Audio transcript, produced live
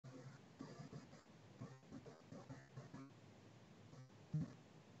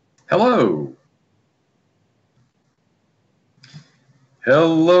Hello.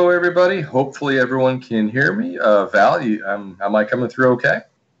 Hello, everybody. Hopefully everyone can hear me. Val, am I coming through okay?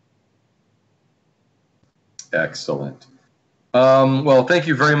 Excellent. Well, thank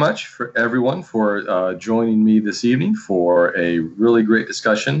you very much for everyone for joining me this evening for a really great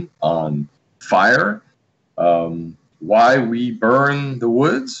discussion on fire, why we burn the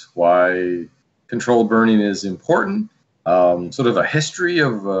woods, why controlled burning is important, sort of a history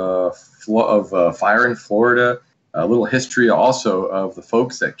of fire in Florida, a little history also of the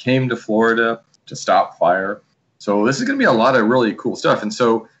folks that came to Florida to stop fire. So this is going to be a lot of really cool stuff. And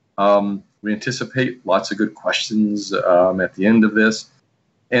so we anticipate lots of good questions at the end of this.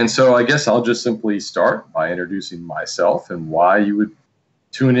 And so I guess I'll just simply start by introducing myself and why you would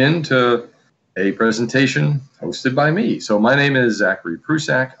tune in to a presentation hosted by me. So my name is Zachary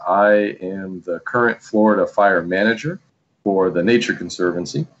Prusak. I am the current Florida Fire Manager for the Nature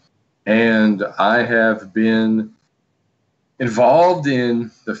Conservancy. And I have been involved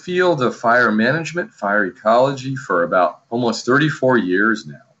in the field of fire management, fire ecology for about almost 34 years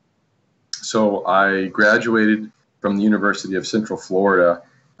now. So I graduated from the University of Central Florida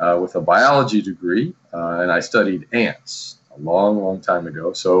with a biology degree, and I studied ants a long, long time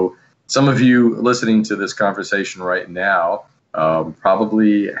ago. So some of you listening to this conversation right now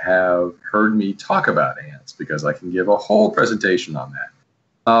probably have heard me talk about ants because I can give a whole presentation on that.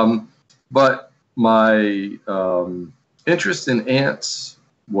 But my interest in ants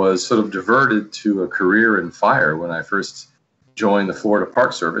was sort of diverted to a career in fire when I first joined the Florida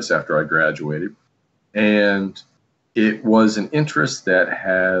Park Service after I graduated. And it was an interest that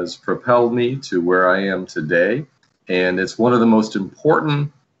has propelled me to where I am today. And it's one of the most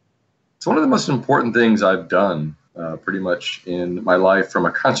important things I've done pretty much in my life from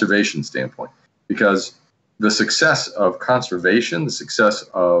a conservation standpoint, because the success of conservation, the success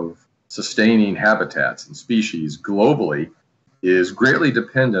of sustaining habitats and species globally is greatly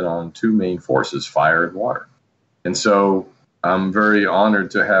dependent on two main forces, fire and water. And so I'm very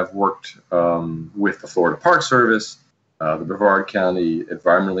honored to have worked with the Florida Park Service, the Brevard County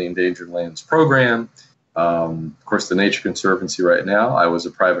Environmentally Endangered Lands Program, of course, the Nature Conservancy right now. I was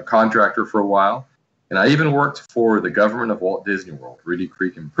a private contractor for a while, and I even worked for the government of Walt Disney World, Reedy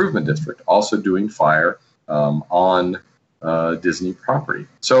Creek Improvement District, also doing fire on Disney property.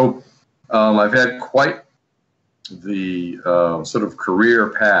 So I've had quite the sort of career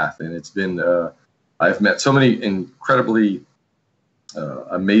path, and it's been, I've met so many incredibly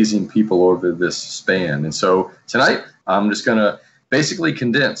amazing people over this span. And so tonight, I'm just going to basically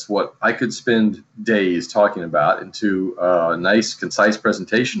condense what I could spend days talking about into a nice, concise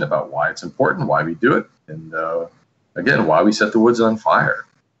presentation about why it's important, why we do it, and again, why we set the woods on fire.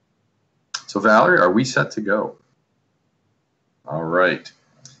 So Valerie, are we set to go? All right.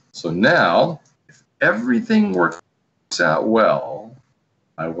 So now, if everything works out well,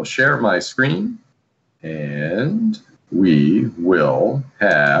 I will share my screen and we will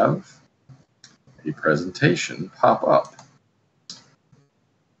have a presentation pop up.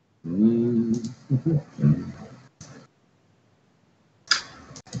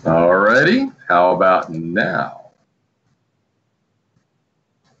 All righty, how about now?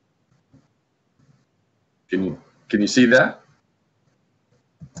 Can you see that?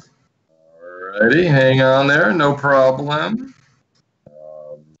 Alrighty, hang on there, no problem.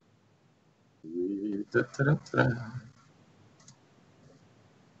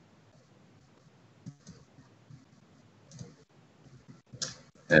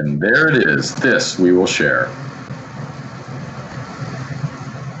 And there it is. This we will share.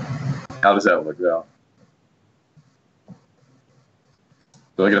 How does that look, Val?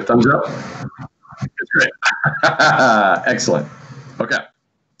 Do I get a thumbs up? It's great. Excellent. Okay.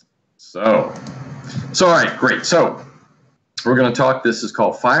 So all right, great. So we're going to talk, this is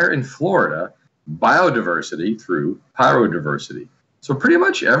called Fire in Florida, Biodiversity through Pyrodiversity. So pretty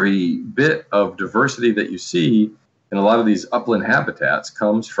much every bit of diversity that you see in a lot of these upland habitats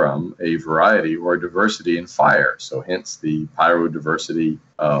comes from a variety or a diversity in fire. So hence the pyrodiversity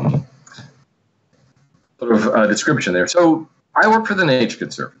description there. So I work for the Nature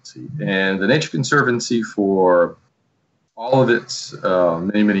Conservancy, and the Nature Conservancy for all of its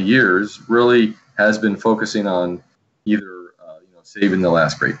many, many years really has been focusing on either saving the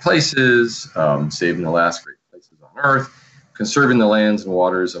last great places, saving the last great places on Earth, conserving the lands and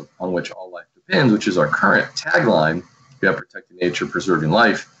waters on which all life depends, which is our current tagline. We have protecting nature, preserving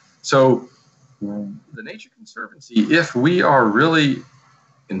life. So the Nature Conservancy, if we are really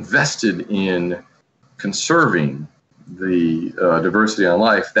invested in conserving the diversity on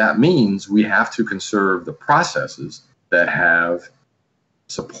life, that means we have to conserve the processes that have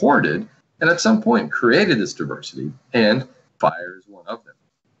supported and at some point created this diversity, and fire is one of them.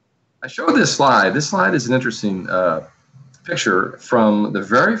 I showed this slide. This slide is an interesting picture from the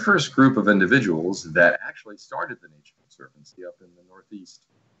very first group of individuals that actually started the Nature Conservancy up in the Northeast,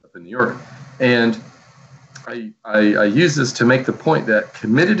 up in New York. And I use this to make the point that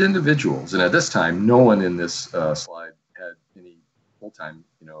committed individuals, and at this time, no one in this slide had any full-time,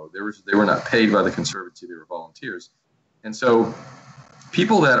 they were not paid by the Conservancy, they were volunteers. And so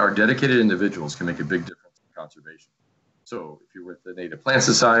people that are dedicated individuals can make a big difference in conservation. So if you're with the Native Plant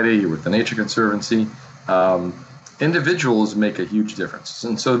Society, you're with the Nature Conservancy, individuals make a huge difference.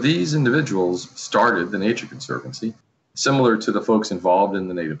 And so these individuals started the Nature Conservancy, similar to the folks involved in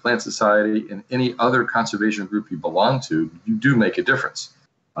the Native Plant Society and any other conservation group you belong to. You do make a difference.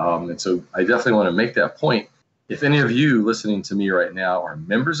 And so I definitely want to make that point. If any of you listening to me right now are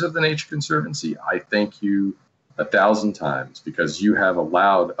members of the Nature Conservancy, I thank you 1,000 times, because you have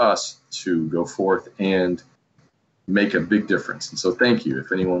allowed us to go forth and make a big difference. And so thank you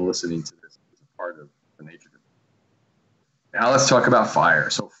if anyone listening to this is a part of the Nature Conservancy. Now let's talk about fire.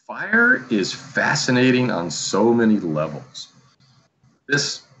 So fire is fascinating on so many levels.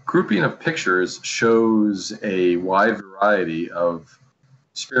 This grouping of pictures shows a wide variety of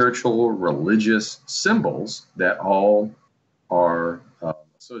spiritual, religious symbols that all are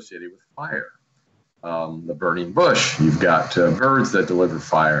associated with fire. The burning bush, you've got birds that deliver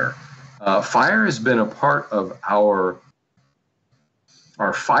fire. Fire has been a part of our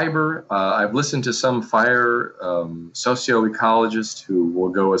fiber. I've listened to some fire socioecologists who will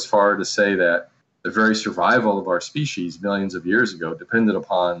go as far to say that the very survival of our species millions of years ago depended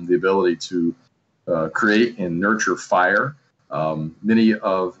upon the ability to create and nurture fire. Many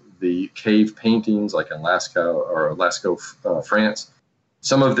of the cave paintings, like in Lascaux, France,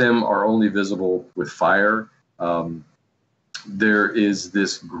 some of them are only visible with fire. There is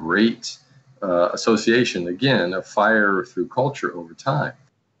this great association, again, of fire through culture over time.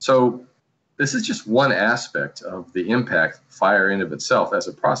 So this is just one aspect of the impact fire in of itself as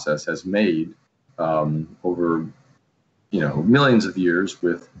a process has made over millions of years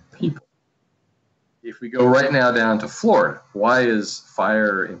with people. If we go right now down to Florida, why is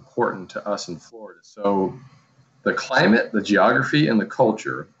fire important to us in Florida? So the climate, the geography, and the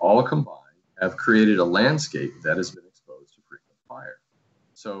culture all combined have created a landscape that has been exposed to frequent fire.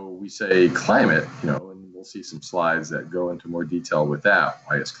 So we say climate, and we'll see some slides that go into more detail with that.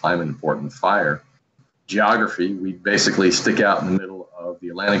 Why is climate important with fire? Geography, we basically stick out in the middle of the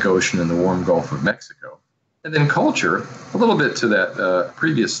Atlantic Ocean and the warm Gulf of Mexico. And then culture, a little bit to that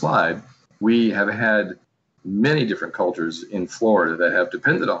previous slide, we have had many different cultures in Florida that have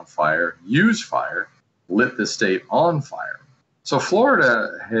depended on fire, used fire, lit the state on fire. So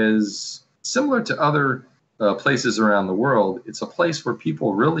Florida has, similar to other places around the world, it's a place where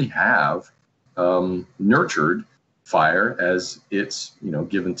people really have nurtured fire as it's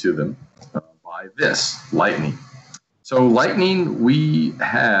given to them by this lightning. So lightning, we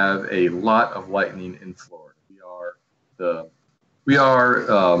have a lot of lightning in Florida. We are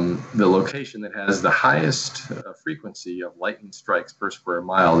the location that has the highest frequency of lightning strikes per square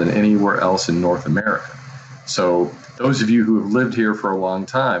mile than anywhere else in North America. So those of you who have lived here for a long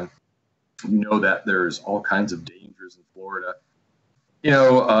time, you know that there's all kinds of dangers in Florida.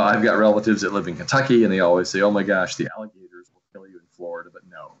 I've got relatives that live in Kentucky, and they always say, oh my gosh, the alligators will kill you in Florida. But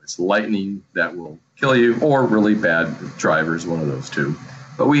no, it's lightning that will kill you, or really bad drivers, one of those two.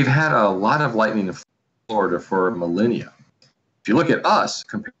 But we've had a lot of lightning in Florida for millennia. If you look at us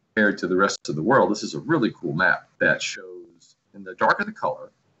compared to the rest of the world, this is a really cool map that shows, in the darker the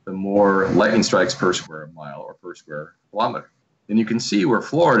color, the more lightning strikes per square mile or per square kilometer. And you can see where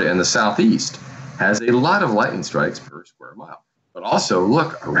Florida in the southeast has a lot of lightning strikes per square mile. But also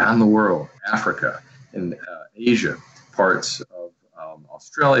look around the world, Africa and Asia, parts of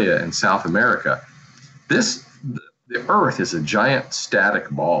Australia and South America. The Earth is a giant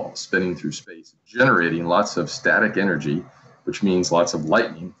static ball spinning through space, generating lots of static energy, which means lots of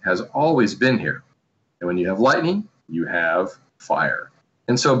lightning, has always been here. And when you have lightning, you have fire.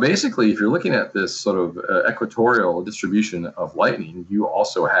 And so basically, if you're looking at this sort of equatorial distribution of lightning, you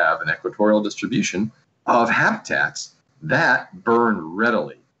also have an equatorial distribution of habitats that burn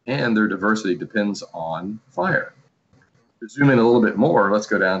readily, and their diversity depends on fire. To zoom in a little bit more, let's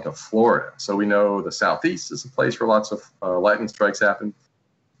go down to Florida. So we know the southeast is a place where lots of lightning strikes happen.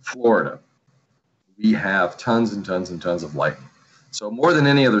 Florida, we have tons and tons and tons of lightning. So more than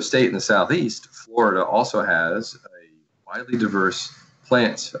any other state in the southeast, Florida also has a widely diverse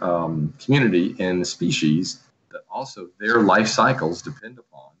plant community and species that also their life cycles depend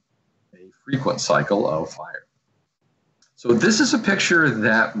upon a frequent cycle of fire. So this is a picture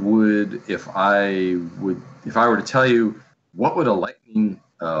that would, if I were to tell you what would a lightning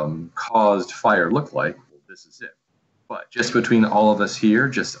caused fire look like, well, this is it. But just between all of us here,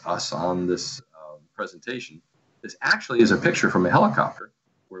 just us on this presentation, this actually is a picture from a helicopter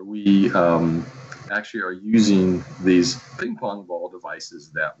where we actually are using these ping pong ball devices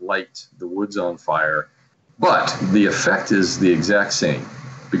that light the woods on fire. But the effect is the exact same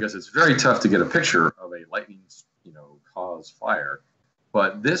because it's very tough to get a picture of a lightning, cause fire.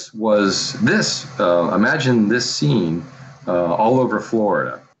 But imagine this scene all over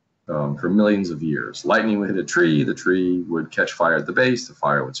Florida for millions of years. Lightning would hit a tree, the tree would catch fire at the base, the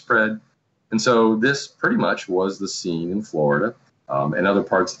fire would spread. And so this pretty much was the scene in Florida and other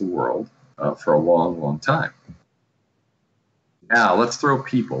parts of the world for a long, long time. Now let's throw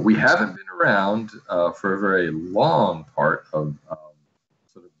people. We haven't been around for a very long part of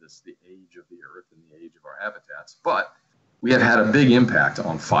sort of the age of the earth and the age of our habitats, but we have had a big impact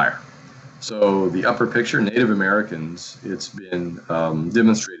on fire. So the upper picture, Native Americans, it's been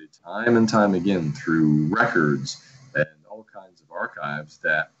demonstrated time and time again through records and all kinds of archives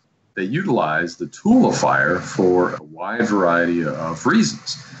that they utilize the tool of fire for a wide variety of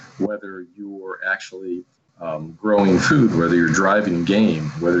reasons, whether you're actually growing food, whether you're driving game,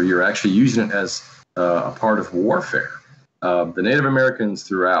 whether you're actually using it as a part of warfare. The Native Americans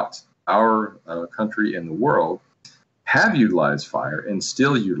throughout our country and the world have utilized fire and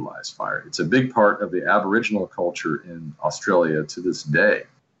still utilize fire. It's a big part of the Aboriginal culture in Australia to this day.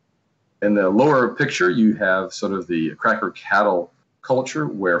 In the lower picture, you have sort of the cracker cattle culture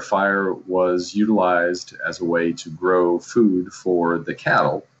where fire was utilized as a way to grow food for the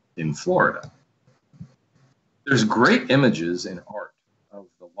cattle in Florida. There's great images in art of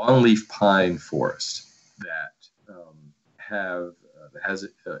the longleaf pine forest that has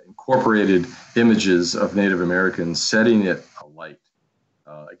incorporated images of Native Americans setting it alight.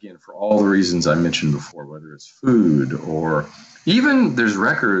 Again, for all the reasons I mentioned before, whether it's food or even there's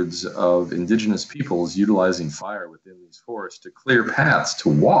records of indigenous peoples utilizing fire within these forests to clear paths to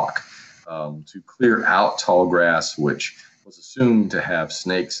walk, to clear out tall grass, which was assumed to have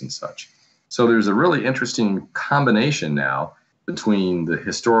snakes and such. So there's a really interesting combination now between the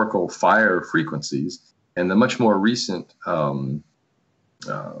historical fire frequencies and the much more recent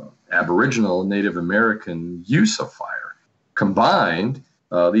Aboriginal Native American use of fire. Combined,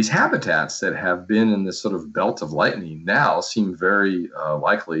 these habitats that have been in this sort of belt of lightning now seem very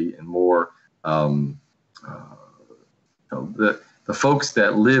likely and more the folks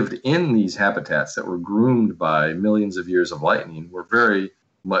that lived in these habitats that were groomed by millions of years of lightning were very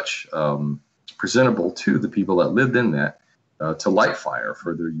much presentable to the people that lived in that to light fire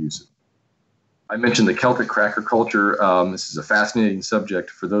for their use. I mentioned the Celtic cracker culture. This is a fascinating subject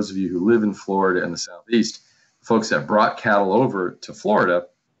for those of you who live in Florida and the Southeast. Folks that brought cattle over to Florida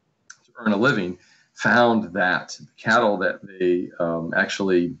to earn a living found that the cattle that they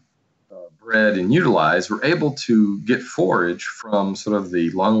actually bred and utilized were able to get forage from sort of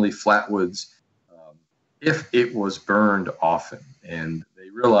the longleaf flatwoods if it was burned often. And they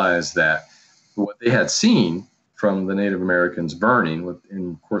realized that what they had seen from the Native Americans burning,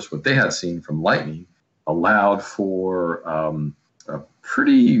 and of course what they had seen from lightning, allowed for a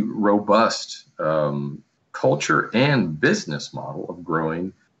pretty robust culture and business model of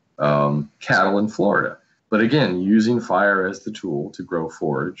growing cattle in Florida. But again, using fire as the tool to grow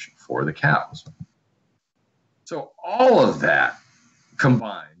forage for the cows. So all of that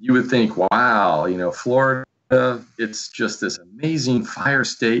combined, you would think, wow, Florida, it's just this amazing fire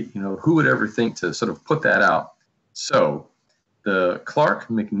state. Who would ever think to sort of put that out? So the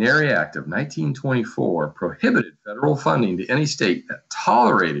Clark-McNary Act of 1924 prohibited federal funding to any state that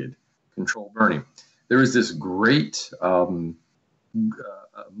tolerated controlled burning. There was this great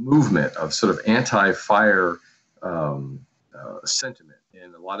movement of sort of anti-fire sentiment,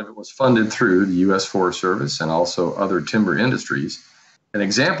 and a lot of it was funded through the U.S. Forest Service and also other timber industries. An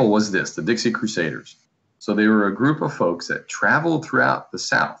example was this, the Dixie Crusaders. So they were a group of folks that traveled throughout the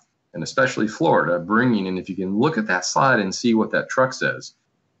South, and especially Florida, bringing, and if you can look at that slide and see what that truck says,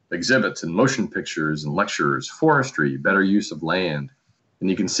 exhibits and motion pictures and lectures, forestry, better use of land. And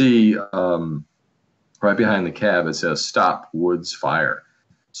you can see right behind the cab, it says, "Stop Woods Fire."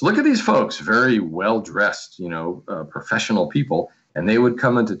 So look at these folks, very well-dressed, professional people, and they would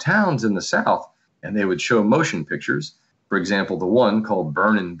come into towns in the South and they would show motion pictures. For example, the one called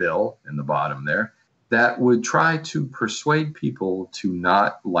Burnin' Bill in the bottom there, that would try to persuade people to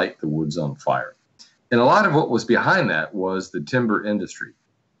not light the woods on fire. And a lot of what was behind that was the timber industry,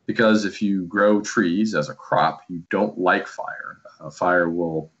 because if you grow trees as a crop, you don't like fire. Fire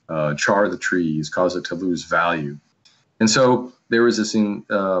will char the trees, cause it to lose value. And so there was this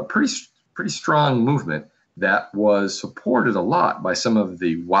pretty strong movement that was supported a lot by some of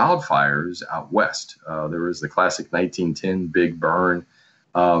the wildfires out west. There was the classic 1910 Big Burn.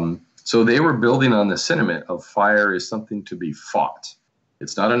 So they were building on the sentiment of fire is something to be fought.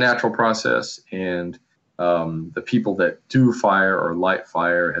 It's not a natural process, and the people that do fire or light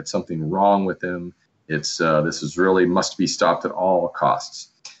fire had something wrong with them. This is really must be stopped at all costs.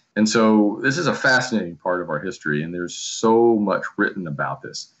 And so this is a fascinating part of our history, and there's so much written about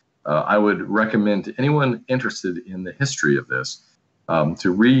this. I would recommend to anyone interested in the history of this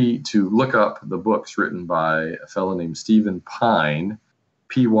to look up the books written by a fellow named Stephen Pyne,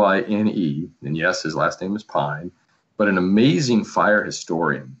 Pyne, and yes, his last name is Pyne, but an amazing fire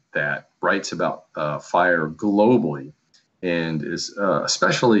historian that writes about fire globally and is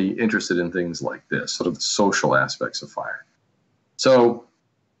especially interested in things like this, sort of the social aspects of fire. So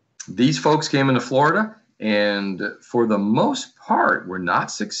these folks came into Florida, and for the most part were not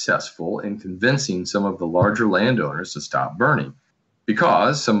successful in convincing some of the larger landowners to stop burning,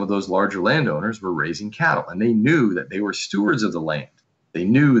 because some of those larger landowners were raising cattle, and they knew that they were stewards of the land. They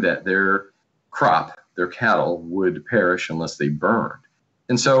knew that their crop, their cattle, would perish unless they burned.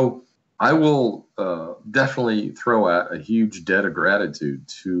 And so I will definitely throw out a huge debt of gratitude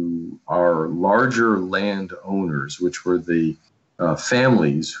to our larger landowners, which were the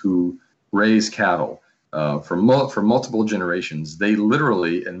families who raised cattle for multiple generations. They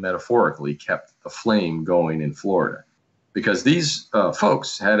literally and metaphorically kept the flame going in Florida, because these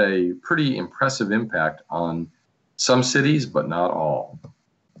folks had a pretty impressive impact on some cities, but not all.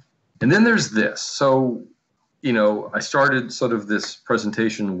 And then there's this. So, I started sort of this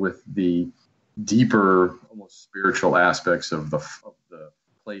presentation with the deeper, almost spiritual aspects of the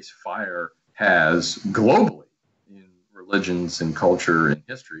place fire has globally in religions and culture and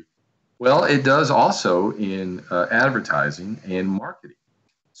history. Well, it does also in advertising and marketing.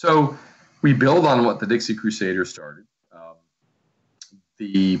 So we build on what the Dixie Crusaders started.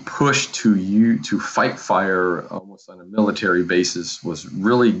 The push to fight fire almost on a military basis was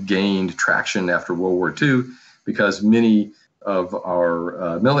really gained traction after World War II, because many of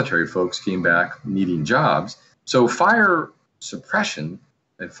our military folks came back needing jobs. So fire suppression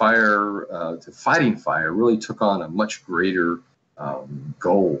and fighting fire really took on a much greater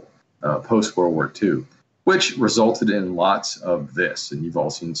goal post-World War II, which resulted in lots of this. And you've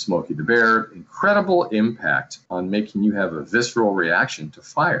all seen Smokey the Bear. Incredible impact on making you have a visceral reaction to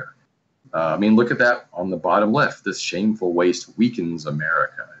fire. Look at that on the bottom left. This shameful waste weakens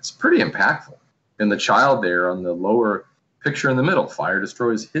America. It's pretty impactful. And the child there on the lower picture in the middle, fire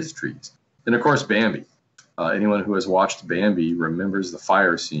destroys his trees. And of course, Bambi. Anyone who has watched Bambi remembers the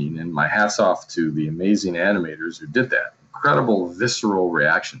fire scene, and my hat's off to the amazing animators who did that. Incredible visceral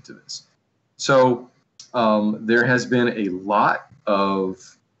reaction to this. So there has been a lot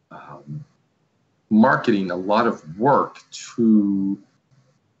of marketing, a lot of work to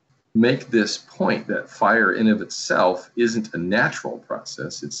make this point that fire in of itself isn't a natural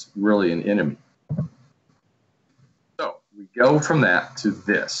process. It's really an enemy. So we go from that to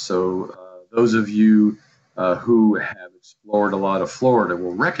this. So those of you who have explored a lot of Florida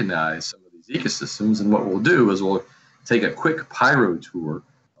will recognize some of these ecosystems. And what we'll do is we'll take a quick pyro tour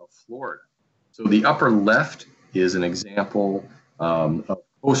of Florida. So the upper left is an example of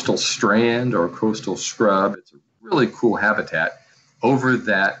coastal strand or coastal scrub. It's a really cool habitat. Over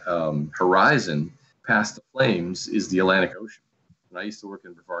that horizon, past the flames, is the Atlantic Ocean. When I used to work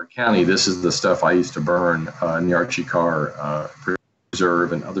in Brevard County, this is the stuff I used to burn in the Archie Carr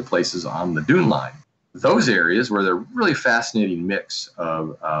Preserve and other places on the dune line. Those areas were a really fascinating mix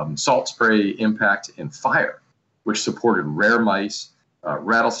of salt spray impact and fire, which supported rare mice,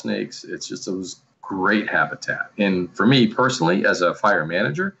 rattlesnakes. It was great habitat. And for me personally, as a fire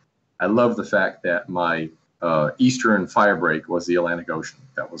manager, I love the fact that my eastern fire break was the Atlantic Ocean.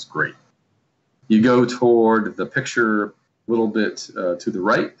 That was great. You go toward the picture a little bit to the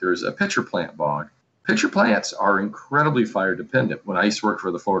right, there's a pitcher plant bog. Pitcher plants are incredibly fire dependent. When I used to work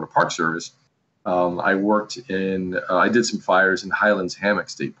for the Florida Park Service, I did some fires in Highlands Hammock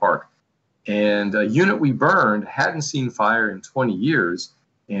State Park. And a unit we burned hadn't seen fire in 20 years.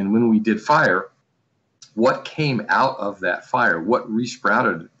 And when we did fire, what came out of that fire, what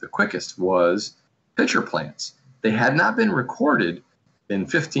resprouted the quickest was pitcher plants. They had not been recorded in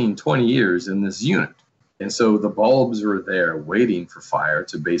 15, 20 years in this unit. And so the bulbs were there waiting for fire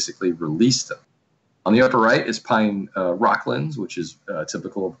to basically release them. On the upper right is pine rocklands, which is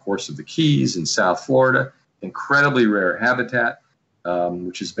typical, of course, of the Keys in South Florida. Incredibly rare habitat,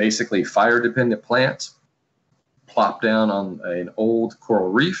 which is basically fire-dependent plants plopped down on an old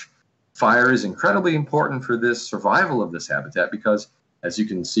coral reef. fire is incredibly important for this survival of this habitat because, as you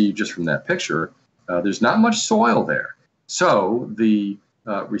can see just from that picture, there's not much soil there. So the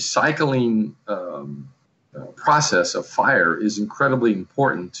recycling process of fire is incredibly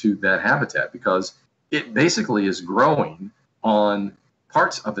important to that habitat because it basically is growing on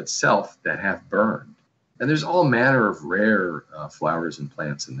parts of itself that have burned. And there's all manner of rare flowers and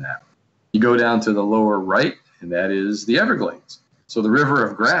plants in that. You go down to the lower right, and that is the Everglades. So the river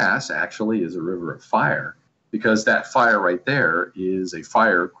of grass actually is a river of fire because that fire right there is a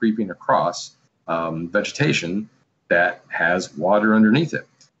fire creeping across vegetation that has water underneath it.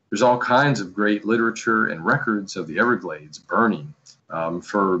 There's all kinds of great literature and records of the Everglades burning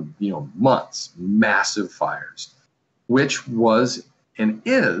for months, massive fires, which was and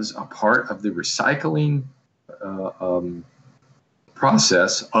is a part of the recycling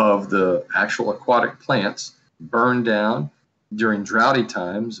process of the actual aquatic plants burned down. During droughty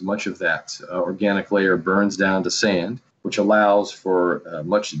times, much of that organic layer burns down to sand, which allows for a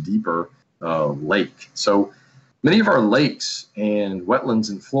much deeper lake. So many of our lakes and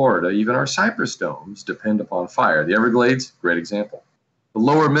wetlands in Florida, even our cypress domes, depend upon fire. The Everglades, great example. The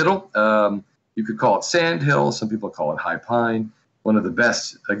lower middle, you could call it sandhill. Some people call it high pine. One of the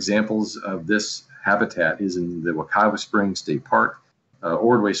best examples of this habitat is in the Wekiwa Springs State Park,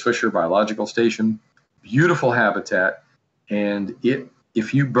 Ordway Swisher Biological Station. Beautiful habitat. And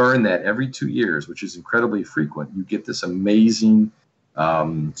if you burn that every 2 years, which is incredibly frequent, you get this amazing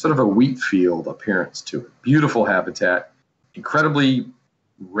sort of a wheat field appearance to it. Beautiful habitat, incredibly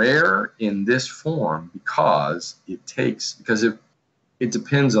rare in this form because it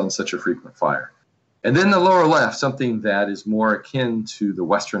depends on such a frequent fire. And then the lower left, something that is more akin to the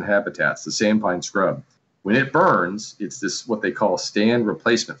western habitats, the sandpine scrub. When it burns, it's this what they call stand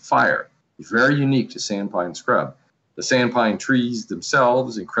replacement fire. Very unique to sandpine scrub. The sandpine trees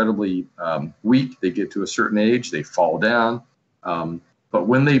themselves, incredibly weak. They get to a certain age, they fall down. But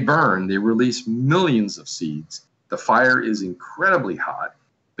when they burn, they release millions of seeds. The fire is incredibly hot,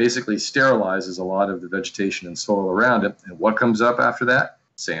 basically sterilizes a lot of the vegetation and soil around it. And what comes up after that?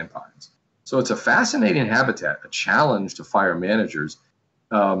 Sandpines. So it's a fascinating habitat, a challenge to fire managers.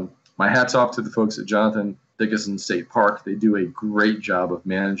 My hat's off to the folks at Jonathan Dickinson State Park. They do a great job of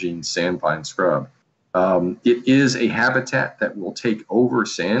managing sandpine scrub. It is a habitat that will take over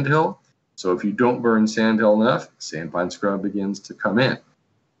sandhill. So if you don't burn sandhill enough, sandpine scrub begins to come in.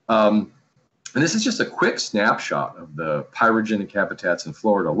 And this is just a quick snapshot of the pyrogenic habitats in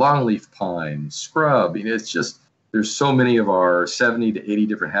Florida. Longleaf pine, scrub. It's just, there's so many of our 70 to 80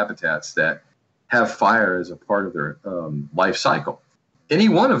 different habitats that have fire as a part of their life cycle. Any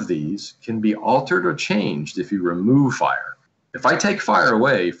one of these can be altered or changed if you remove fire. If I take fire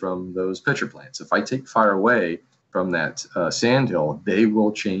away from those pitcher plants, if I take fire away from that sandhill, they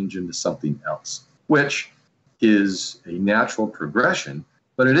will change into something else, which is a natural progression.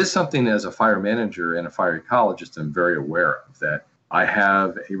 But it is something as a fire manager and a fire ecologist I'm very aware of, that I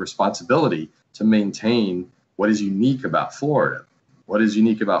have a responsibility to maintain what is unique about Florida. What is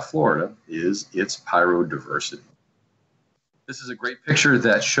unique about Florida is its pyrodiversity. This is a great picture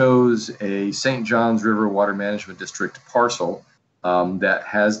that shows a St. Johns River Water Management District parcel that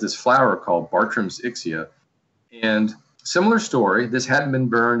has this flower called Bartram's Ixia. And similar story, this hadn't been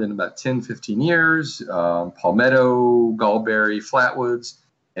burned in about 10, 15 years, palmetto, gallberry, flatwoods,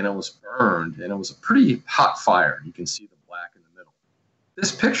 and it was burned, and it was a pretty hot fire. You can see the black in the middle.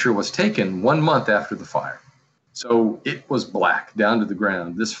 This picture was taken 1 month after the fire. So it was black down to the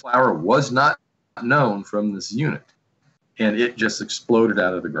ground. This flower was not known from this unit, and it just exploded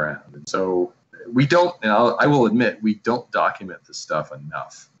out of the ground. And so we don't, and I will admit, we don't document this stuff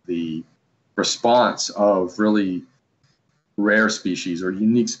enough. The response of really rare species or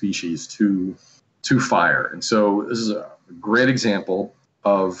unique species to fire. And so this is a great example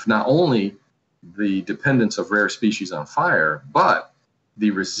of not only the dependence of rare species on fire, but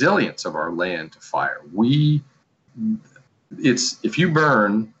the resilience of our land to fire. If you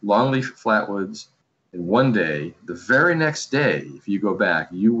burn longleaf flatwoods in one day, the very next day, if you go back,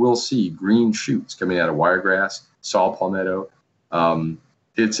 you will see green shoots coming out of wiregrass, saw palmetto.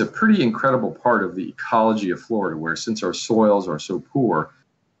 It's a pretty incredible part of the ecology of Florida, where since our soils are so poor,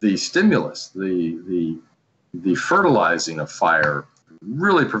 the stimulus, the fertilizing of fire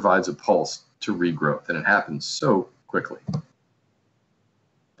really provides a pulse to regrowth, and it happens so quickly.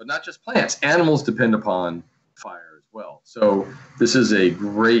 But not just plants, animals depend upon fire as well. So this is a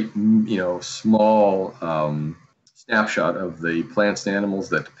great, small snapshot of the plants and animals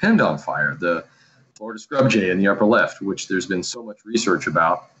that depend on fire. The Florida scrub jay in the upper left, which there's been so much research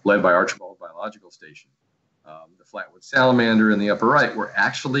about, led by Archibald Biological Station. The flatwood salamander in the upper right, where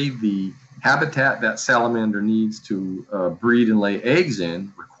actually the habitat that salamander needs to breed and lay eggs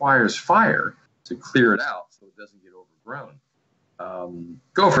in requires fire to clear it out so it doesn't get overgrown.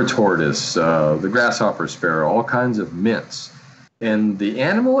 Gopher tortoise, the grasshopper sparrow, all kinds of mints. And the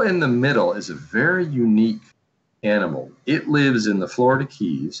animal in the middle is a very unique animal. It lives in the Florida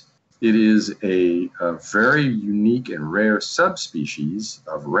Keys. It is a very unique and rare subspecies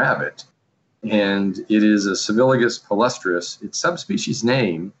of rabbit, and it is a Civilegus palustris. Its subspecies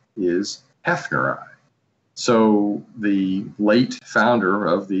name is Hefneri. So the late founder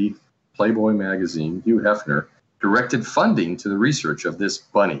of the Playboy magazine, Hugh Hefner, directed funding to the research of this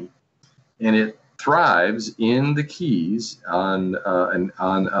bunny, and it thrives in the Keys on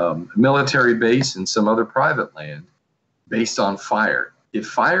a military base and some other private land based on fire. If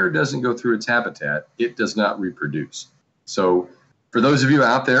fire doesn't go through its habitat, it does not reproduce. So for those of you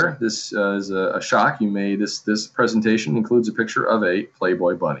out there, this is a shock. This presentation includes a picture of a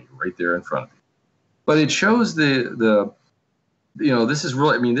Playboy bunny right there in front of you. But it shows this is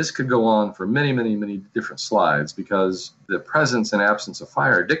really, I mean, this could go on for many, many, many different slides, because the presence and absence of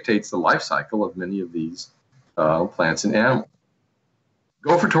fire dictates the life cycle of many of these plants and animals.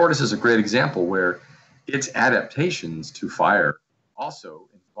 Gopher tortoise is a great example where its adaptations to fire also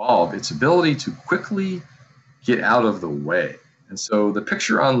involve its ability to quickly get out of the way. And so the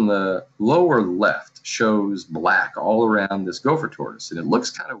picture on the lower left shows black all around this gopher tortoise, and it looks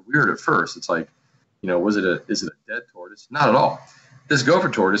kind of weird at first. It's like, is it a dead tortoise? Not at all. This gopher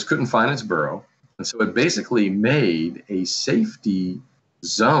tortoise couldn't find its burrow, and so it basically made a safety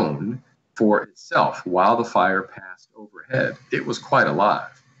zone for itself while the fire passed overhead. It was quite alive.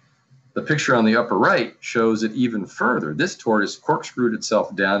 The picture on the upper right shows it even further. This tortoise corkscrewed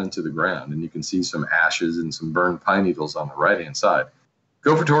itself down into the ground, and you can see some ashes and some burned pine needles on the right-hand side.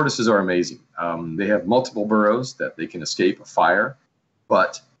 Gopher tortoises are amazing. They have multiple burrows that they can escape a fire,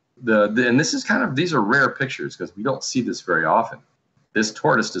 but and this is these are rare pictures because we don't see this very often. This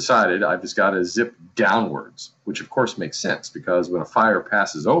tortoise decided, I've just got to zip downwards, which of course makes sense, because when a fire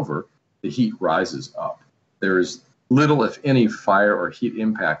passes over, the heat rises up. There is little, if any, fire or heat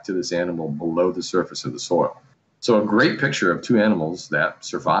impact to this animal below the surface of the soil. So a great picture of two animals that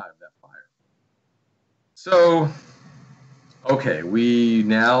survived that fire. So, okay, we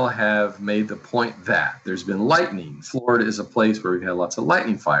now have made the point that there's been lightning. Florida is a place where we've had lots of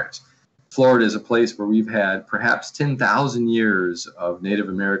lightning fires. Florida is a place where we've had perhaps 10,000 years of Native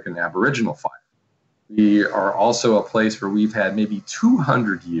American Aboriginal fire. We are also a place where we've had maybe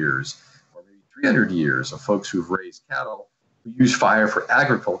 200 years or maybe 300 years of folks who've raised cattle who use fire for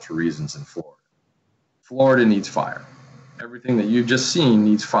agriculture reasons in Florida. Florida needs fire. Everything that you've just seen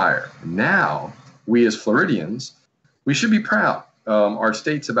needs fire. Now, we as Floridians, we should be proud. Our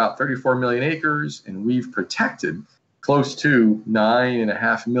state's about 34 million acres, and we've protected close to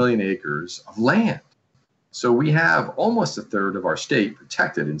 9.5 million acres of land. So we have almost a third of our state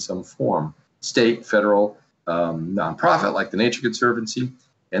protected in some form, state, federal, nonprofit like the Nature Conservancy.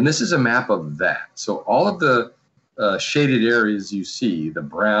 And this is a map of that. So all of the shaded areas you see, the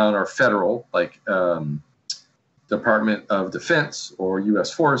brown are federal, like Department of Defense or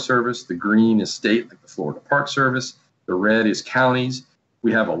U.S. Forest Service. The green is state, like the Florida Park Service. The red is counties.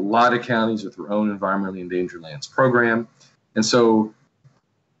 We have a lot of counties with their own environmentally endangered lands program. And so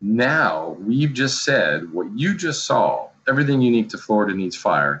now we've just said what you just saw, everything unique to Florida needs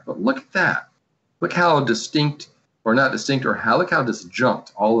fire. But look at that. Look how distinct, or not distinct, or look how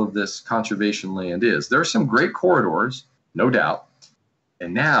disjunct all of this conservation land is. There are some great corridors, no doubt.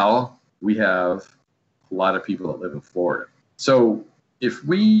 And now we have a lot of people that live in Florida. So if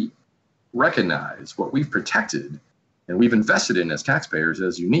we recognize what we've protected and we've invested in as taxpayers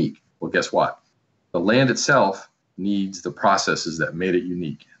as unique, well, guess what? The land itself needs the processes that made it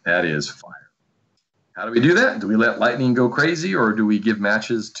unique. That is fire. How do we do that? Do we let lightning go crazy, or do we give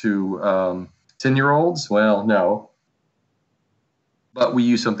matches to 10-year-olds? Well, no. But we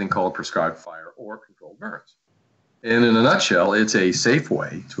use something called prescribed fire or controlled burns. And in a nutshell, it's a safe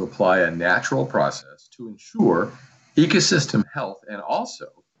way to apply a natural process to ensure ecosystem health, and also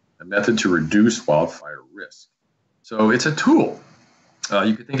a method to reduce wildfire risk. So it's a tool.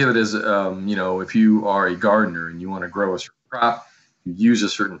 You could think of it as, if you are a gardener and you want to grow a certain crop, you use a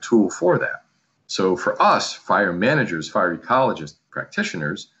certain tool for that. So for us, fire managers, fire ecologists,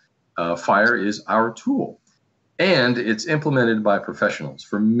 practitioners, fire is our tool. And it's implemented by professionals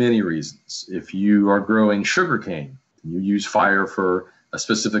for many reasons. If you are growing sugarcane, you use fire for a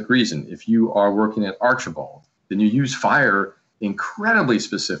specific reason. If you are working at Archibald, then you use fire incredibly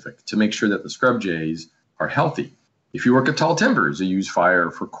specific to make sure that the scrub jays are healthy. If you work at Tall Timbers, you use fire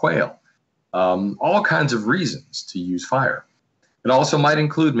for quail. all kinds of reasons to use fire. It also might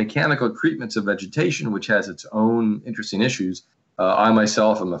include mechanical treatments of vegetation, which has its own interesting issues. I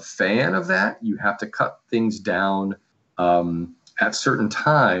myself am a fan of that. You have to cut things down at certain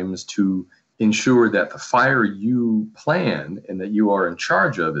times to ensure that the fire you plan and that you are in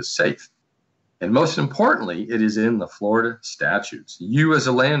charge of is safe. And most importantly, it is in the Florida statutes. You, as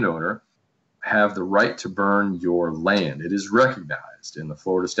a landowner, have the right to burn your land. It is recognized in the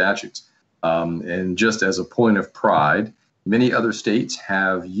Florida statutes. And just as a point of pride, many other states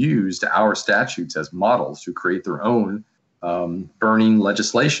have used our statutes as models to create their own burning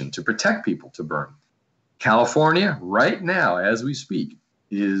legislation to protect people to burn. California, right now, as we speak,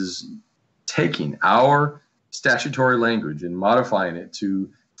 is taking our statutory language and modifying it to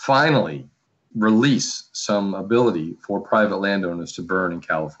finally release some ability for private landowners to burn in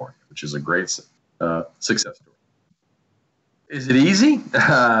California, which is a great success story. Is it easy?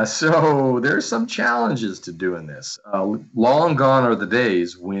 So there's some challenges to doing this. Long gone are the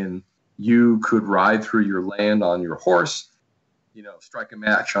days when you could ride through your land on your horse, strike a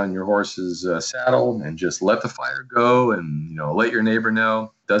match on your horse's saddle and just let the fire go and, let your neighbor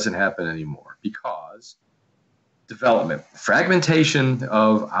know. Doesn't happen anymore because development, fragmentation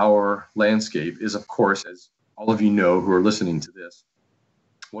of our landscape is, of course, as all of you know who are listening to this,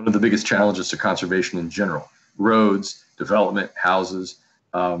 one of the biggest challenges to conservation in general. Roads, development, houses.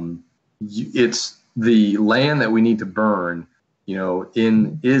 It's the land that we need to burn,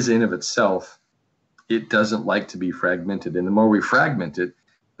 is in of itself, it doesn't like to be fragmented. And the more we fragment it,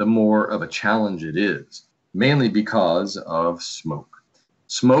 the more of a challenge it is, mainly because of smoke.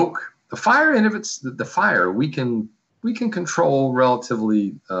 Smoke, the fire in of its, the fire we can control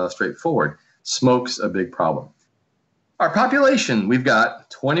relatively straightforward. Smoke's a big problem. Our population, we've got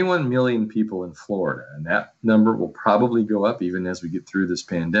 21 million people in Florida, and that number will probably go up even as we get through this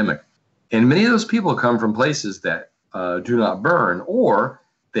pandemic. And many of those people come from places that do not burn, or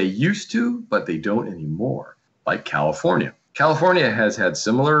they used to, but they don't anymore, like California. California has had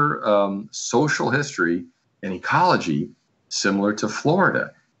similar social history and ecology similar to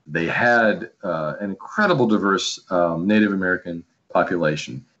Florida. They had an incredible diverse Native American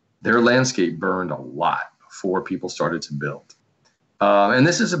population. Their landscape burned a lot before people started to build. And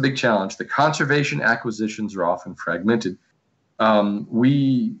this is a big challenge. The conservation acquisitions are often fragmented.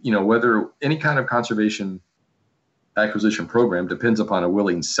 Whether any kind of conservation acquisition program depends upon a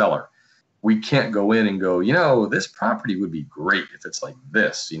willing seller. We can't go in and go, this property would be great if it's like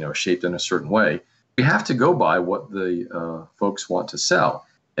this, shaped in a certain way. We have to go by what the folks want to sell.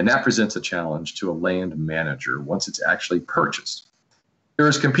 And that presents a challenge to a land manager once it's actually purchased.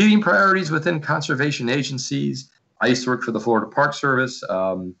 There's competing priorities within conservation agencies. I used to work for the Florida Park Service.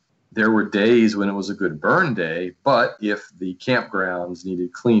 There were days when it was a good burn day, but if the campgrounds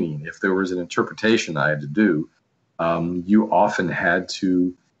needed cleaning, if there was an interpretation I had to do, you often had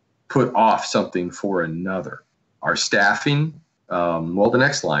to put off something for another. Our staffing, the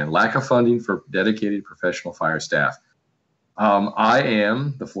next line, lack of funding for dedicated professional fire staff. I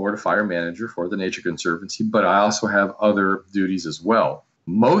am the Florida Fire Manager for the Nature Conservancy, but I also have other duties as well.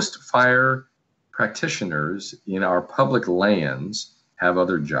 Most fire practitioners in our public lands have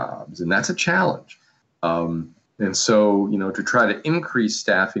other jobs, and that's a challenge. And so, to try to increase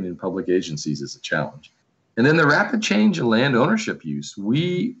staffing in public agencies is a challenge. And then the rapid change in land ownership use.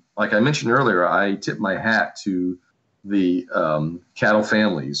 Like I mentioned earlier, I tip my hat to the cattle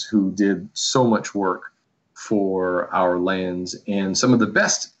families who did so much work for our lands. And some of the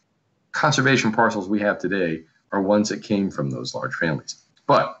best conservation parcels we have today are ones that came from those large families.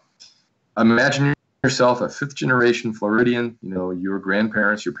 But imagine yourself a fifth generation Floridian, your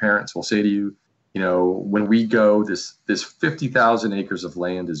grandparents, your parents will say to you, when we go, this 50,000 acres of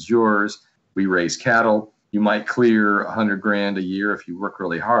land is yours. We raise cattle. You might clear $100,000 a year if you work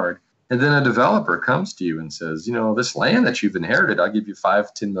really hard. And then a developer comes to you and says, this land that you've inherited, I'll give you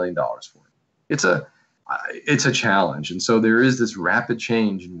 $5-10 million for it. It's a challenge. And so there is this rapid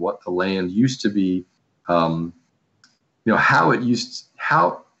change in what the land used to be,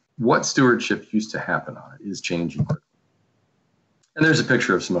 what stewardship used to happen on it is changing quickly. And there's a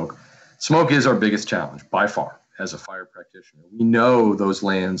picture of smoke. Smoke is our biggest challenge by far as a fire practitioner. We know those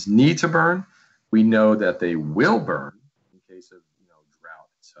lands need to burn. We know that they will burn in case of drought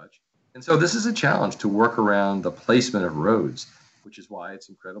and such. And so this is a challenge to work around the placement of roads, which is why it's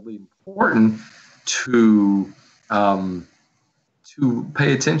incredibly important to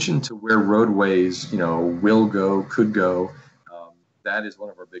pay attention to where roadways, will go, could go. That is one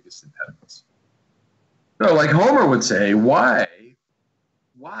of our biggest impediments. So like Homer would say, why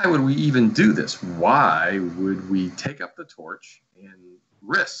would we even do this? Why would we take up the torch and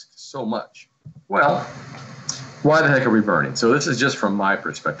risk so much? Well, why the heck are we burning? So this is just from my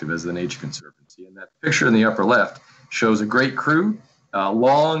perspective as the Nature Conservancy. And that picture in the upper left shows a great crew a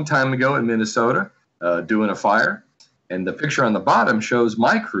long time ago in Minnesota doing a fire. And the picture on the bottom shows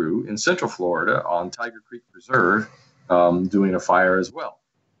my crew in Central Florida on Tiger Creek Preserve doing a fire as well.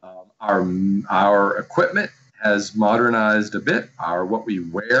 Our equipment has modernized a bit. What we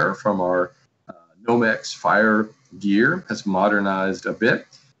wear from our Nomex fire gear has modernized a bit.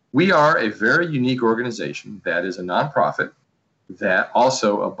 We are a very unique organization that is a nonprofit that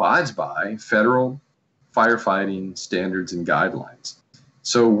also abides by federal firefighting standards and guidelines.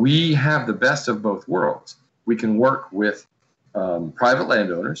 So we have the best of both worlds. We can work with private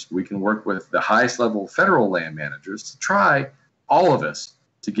landowners. We can work with the highest level federal land managers to try, all of us,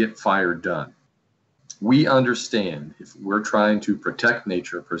 to get fire done. We understand if we're trying to protect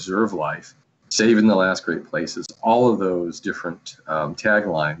nature, preserve life, saving the last great places, all of those different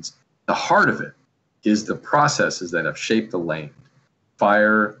taglines, the heart of it is the processes that have shaped the land.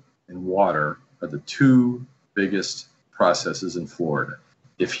 Fire and water are the two biggest processes in Florida.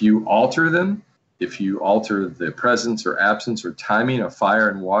 If you alter them, if you alter the presence or absence or timing of fire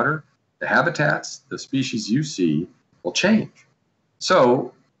and water, the habitats, the species you see will change.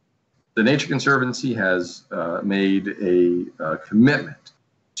 So the Nature Conservancy has made a commitment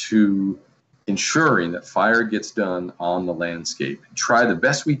to ensuring that fire gets done on the landscape. Try the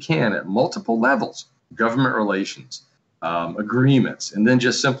best we can at multiple levels, government relations, agreements, and then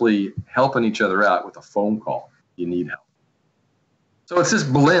just simply helping each other out with a phone call. You need help. So it's this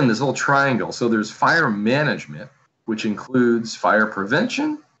blend, this little triangle. So there's fire management, which includes fire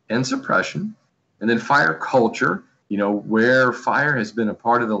prevention and suppression, and then fire culture, where fire has been a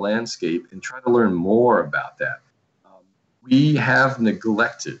part of the landscape, and try to learn more about that. We have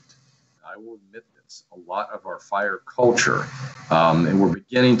neglected, I will admit this, a lot of our fire culture, and we're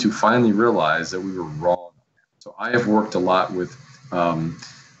beginning to finally realize that we were wrong. So I have worked a lot with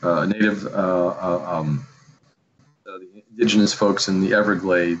Native the indigenous folks in the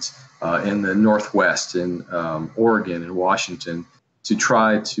Everglades, in the Northwest, in Oregon and Washington, to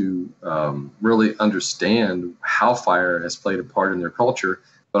try to really understand how fire has played a part in their culture,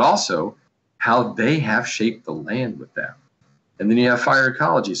 but also how they have shaped the land with that. And then you have fire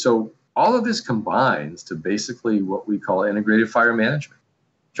ecology. So all of this combines to basically what we call integrated fire management,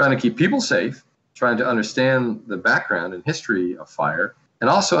 trying to keep people safe, trying to understand the background and history of fire, and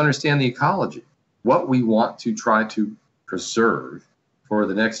also understand the ecology, what we want to try to preserve for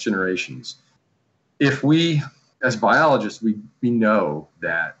the next generations. If we, as biologists, we know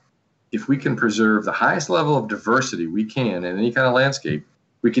that if we can preserve the highest level of diversity we can in any kind of landscape,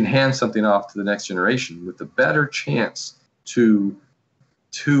 we can hand something off to the next generation with a better chance to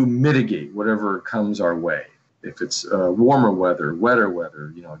mitigate whatever comes our way. If it's warmer weather, wetter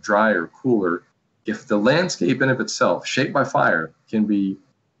weather, drier, cooler, if the landscape in of itself, shaped by fire, can be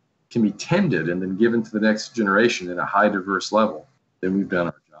tended and then given to the next generation at a high diverse level, then we've done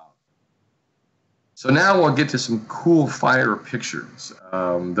our job. So now we'll get to some cool fire pictures.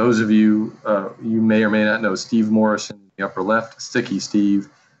 Those of you, you may or may not know Steve Morrison in the upper left, Sticky Steve,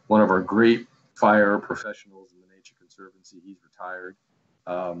 one of our great fire professionals in the Nature Conservancy. He's retired.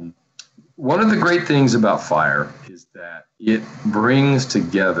 One of the great things about fire is that it brings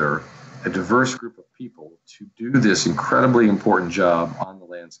together a diverse group of people to do this incredibly important job on the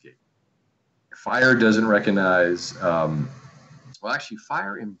landscape. Fire doesn't recognize,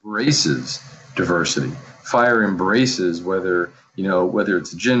 fire embraces diversity. Fire embraces whether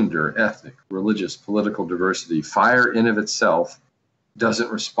it's gender, ethnic, religious, political diversity. Fire in of itself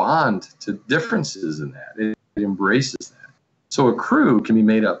doesn't respond to differences in that. It embraces that. So a crew can be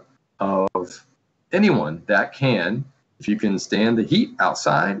made up of anyone that can, if you can stand the heat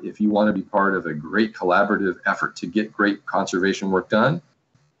outside, if you want to be part of a great collaborative effort to get great conservation work done,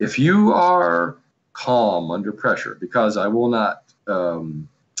 if you are calm under pressure, because I will not,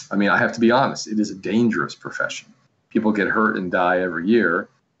 I have to be honest, it is a dangerous profession. People get hurt and die every year.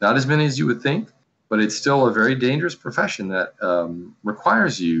 Not as many as you would think, but it's still a very dangerous profession that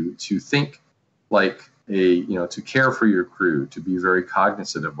requires you to think like to care for your crew, to be very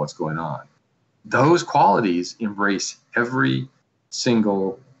cognizant of what's going on. Those qualities embrace every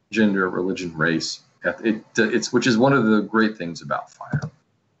single gender, religion, race. Which is one of the great things about fire.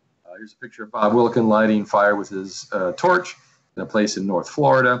 Here's a picture of Bob Wilkin lighting fire with his torch in a place in North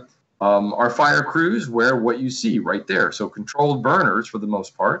Florida. Our fire crews wear what you see right there. So controlled burners, for the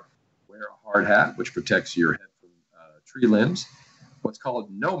most part, wear a hard hat, which protects your head from tree limbs. What's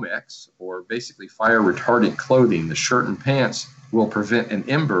called Nomex, or basically fire retardant clothing, the shirt and pants will prevent an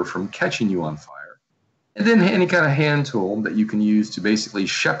ember from catching you on fire. and then any kind of hand tool that you can use to basically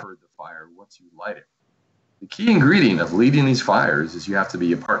shepherd the fire once you light it. The key ingredient of leading these fires is you have to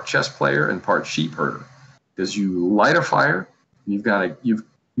be a part chess player and part sheep herder, because you light a fire, and you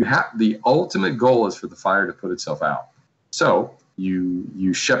have the ultimate goal is for the fire to put itself out. So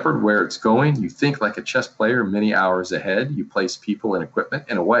you shepherd where it's going. You think like a chess player many hours ahead. You place people and equipment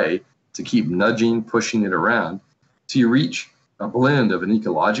in a way to keep nudging, pushing it around, so you reach a blend of an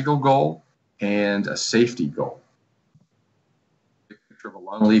ecological goal and a safety goal. Picture of a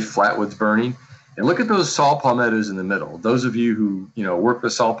longleaf flatwoods burning. And look at those saw palmettos in the middle. Those of you who work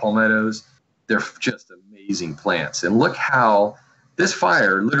with saw palmettos, they're just amazing plants. And look how this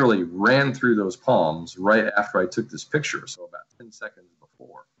fire literally ran through those palms right after I took this picture, so about 10 seconds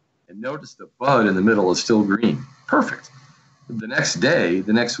before. And notice the bud in the middle is still green. Perfect. The next day,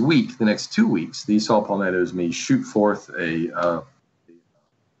 the next week, the next 2 weeks, these saw palmettos may shoot forth a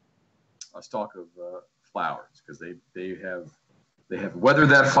stalk of flowers, because they have weathered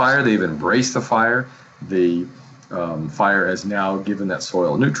that fire. They've embraced the fire. The fire has now given that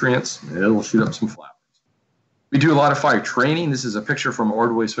soil nutrients, and it'll shoot up some flowers. We do a lot of fire training. This is a picture from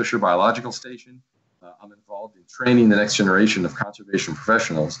Ordway's Fisher Biological Station. I'm involved in training the next generation of conservation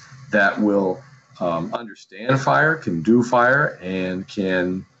professionals that will understand fire, can do fire, and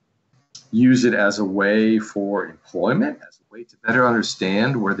can use it as a way for employment, as a way to better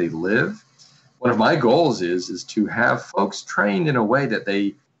understand where they live. One of my goals is to have folks trained in a way that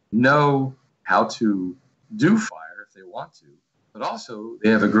they know how to do fire if they want to, but also they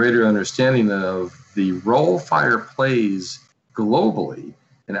have a greater understanding of the role fire plays globally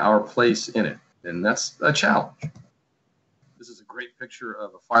and our place in it. And that's a challenge. This is a great picture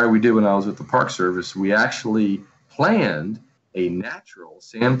of a fire we did when I was with the Park Service. We actually planned a natural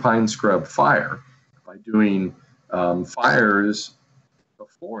sandpine scrub fire by doing fires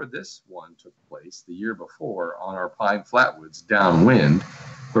before this one took place, the year before, on our pine flatwoods downwind,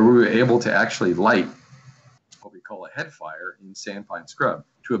 where we were able to actually light what we call a head fire in sandpine scrub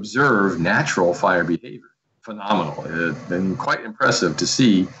to observe natural fire behavior. Phenomenal. It's been quite impressive to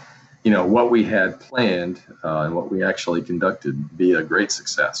see, what we had planned and what we actually conducted be a great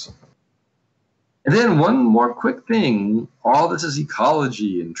success. And then one more quick thing, all this is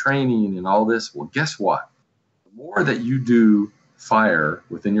ecology and training and all this. Well, guess what? The more that you do fire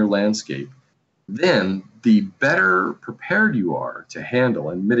within your landscape, then the better prepared you are to handle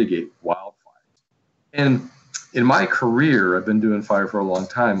and mitigate wildfires. And in my career, I've been doing fire for a long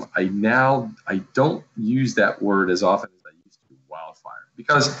time. I don't use that word as often as I used to, wildfire,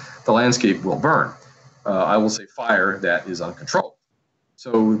 because the landscape will burn. I will say fire that is uncontrolled.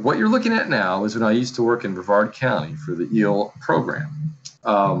 So what you're looking at now is when I used to work in Brevard County for the EEL program.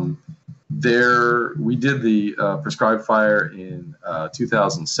 We did the prescribed fire in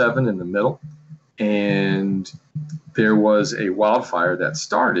 2007 in the middle, and there was a wildfire that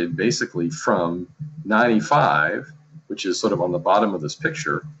started basically from 95, which is sort of on the bottom of this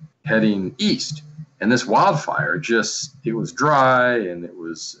picture, heading east. And this wildfire it was dry, and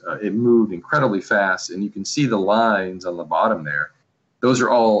it moved incredibly fast, and you can see the lines on the bottom there. Those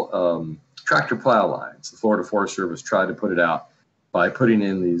are all tractor plow lines. The Florida Forest Service tried to put it out by putting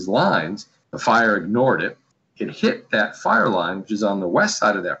in these lines. The fire ignored it. It hit that fire line, which is on the west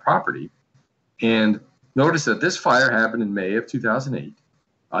side of that property. And notice that this fire happened in May of 2008.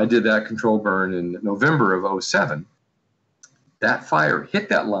 I did that control burn in November of 2007. That fire hit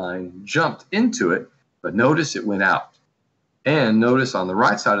that line, jumped into it, but notice it went out. And notice on the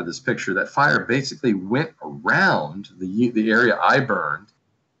right side of this picture, that fire basically went around the area I burned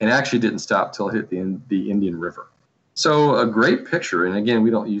and actually didn't stop till it hit the Indian River. So a great picture, and again,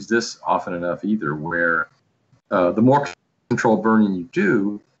 we don't use this often enough either, where the more controlled burning you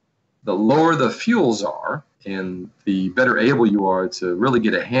do, the lower the fuels are, and the better able you are to really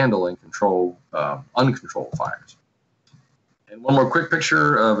get a handle and control uncontrolled fires. And one more quick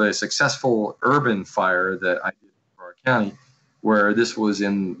picture of a successful urban fire that I did in Brevard County, where this was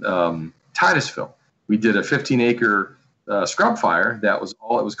in Titusville. We did a 15-acre scrub fire that was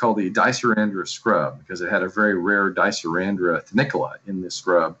all, it was called the Dicerandra scrub, because it had a very rare Dicerandra thenicola in this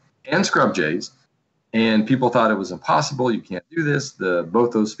scrub, and scrub jays. And people thought it was impossible. You can't do this.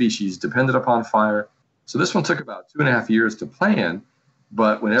 Both those species depended upon fire. So this one took about 2.5 years to plan.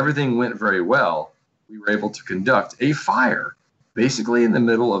 But when everything went very well, we were able to conduct a fire basically in the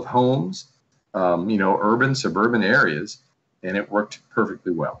middle of homes, urban, suburban areas, and it worked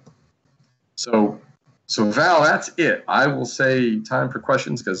perfectly well. So Val, that's it. I will say time for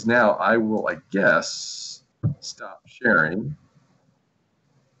questions, because now I will, I guess, stop sharing.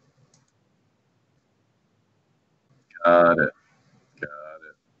 Got it.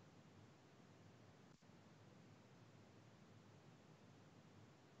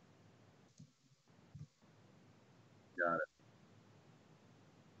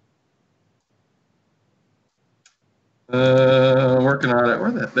 Working on it.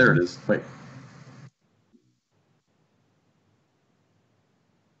 Where that? There it is. Wait.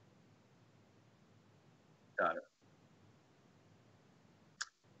 Got it.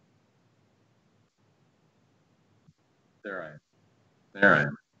 There I am. There I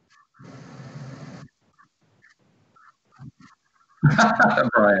am.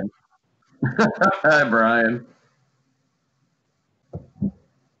 Brian. Hi, Brian.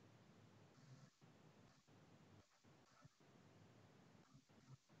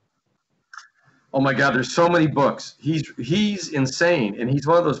 Oh my God, there's so many books. He's insane, and he's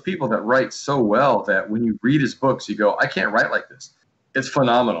one of those people that writes so well that when you read his books, you go, I can't write like this. It's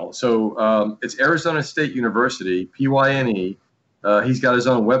phenomenal. So it's Arizona State University, PYNE. He's got his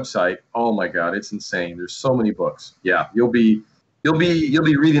own website. Oh my God, it's insane. There's so many books. Yeah, you'll be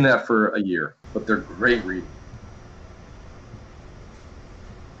reading that for a year, but they're great reading.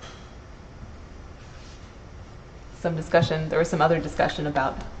 Some discussion. There was some other discussion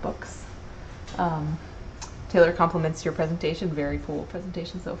about books. Um, Taylor compliments your presentation. Very cool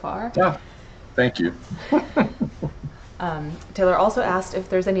presentation so far. Yeah, thank you. Taylor also asked if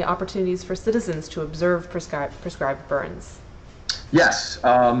there's any opportunities for citizens to observe prescribed burns. Yes,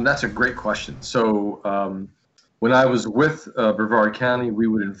 that's a great question. So when I was with Brevard County, we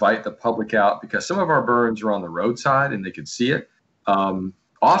would invite the public out because some of our burns are on the roadside and they could see it.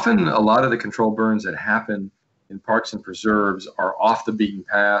 Often, a lot of the control burns that happen in parks and preserves are off the beaten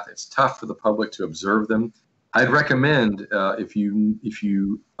path. It's tough for the public to observe them. I'd recommend if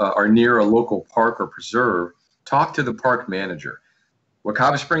you are near a local park or preserve, talk to the park manager.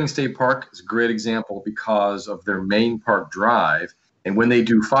 Wakaba Springs State Park is a great example because of their main park drive. And when they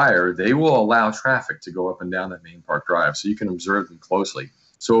do fire, they will allow traffic to go up and down that main park drive, so you can observe them closely.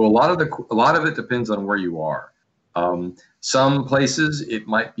 So a lot of it depends on where you are. Some places it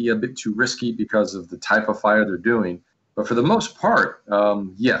might be a bit too risky because of the type of fire they're doing, but for the most part,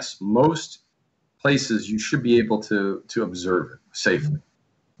 yes, most places you should be able to observe it safely.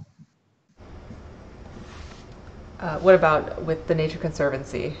 What about with the Nature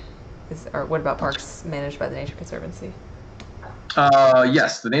Conservancy? Or what about parks managed by the Nature Conservancy?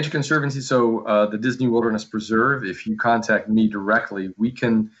 Yes, the Nature Conservancy. So the Disney Wilderness Preserve. If you contact me directly, we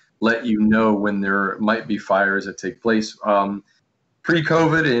can let you know when there might be fires that take place.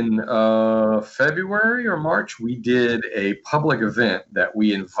 Pre-COVID in February or March, we did a public event that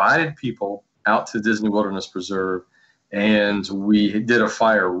we invited people out to Disney Wilderness Preserve, and we did a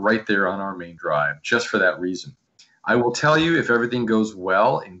fire right there on our main drive just for that reason. I will tell you, if everything goes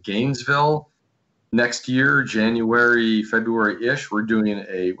well in Gainesville next year, January, February-ish, we're doing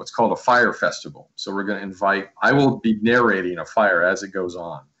a what's called a fire festival. So we're going to invite, I will be narrating a fire as it goes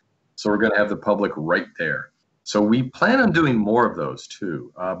on. So we're going to have the public right there. So we plan on doing more of those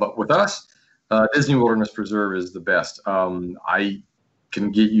too. But with us, Disney Wilderness Preserve is the best. I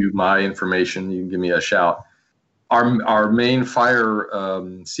can get you my information. You can give me a shout. Our main fire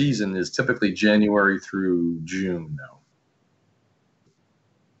season is typically January through June now.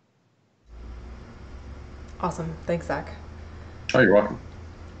 Awesome. Thanks, Zach. Oh, you're welcome.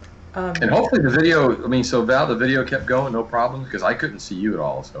 And hopefully the video, I mean, so Val, the video kept going, no problem, because I couldn't see you at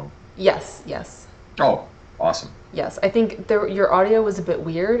all. So. Yes, yes. Oh, awesome. Yes, I think your audio was a bit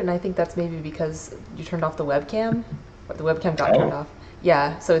weird, and I think that's maybe because you turned off the webcam, or the webcam got turned off.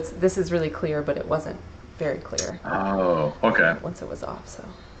 Yeah, so this is really clear, but it wasn't very clear. Oh, okay. Once it was off, so.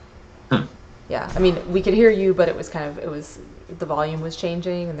 Yeah, I mean, we could hear you, but it was the volume was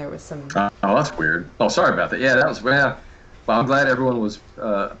changing, and there was some. Oh, that's weird. Oh, sorry about that. Yeah, that was. Well, I'm glad everyone was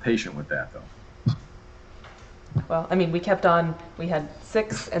patient with that, though. Well, I mean, we kept on. We had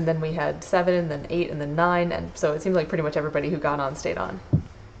 6, and then we had 7, and then 8, and then 9, and so it seemed like pretty much everybody who got on stayed on.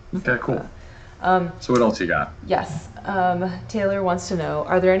 Okay, cool. So what else you got? Yes. Taylor wants to know,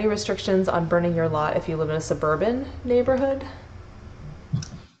 are there any restrictions on burning your lot if you live in a suburban neighborhood?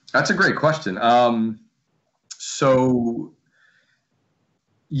 That's a great question. So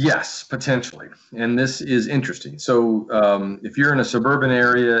yes, potentially. And this is interesting. So if you're in a suburban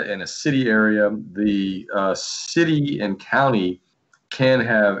area and a city area, the city and county can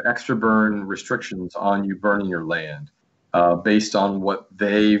have extra burn restrictions on you burning your land based on what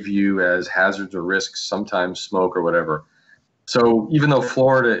they view as hazards or risks, sometimes smoke or whatever. So even though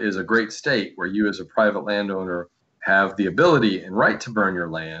Florida is a great state where you as a private landowner have the ability and right to burn your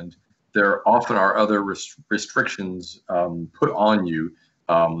land, there often are other restrictions put on you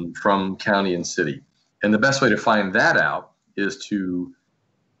from county and city. And the best way to find that out is to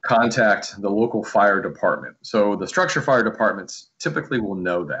contact the local fire department. So the structure fire departments typically will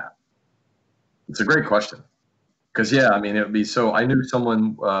know that. It's a great question. Because, yeah, I mean, it would be so. I knew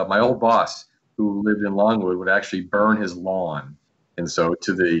someone, my old boss, who lived in Longwood would actually burn his lawn. And so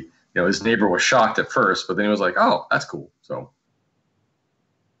his neighbor was shocked at first, but then he was like, oh, that's cool. So.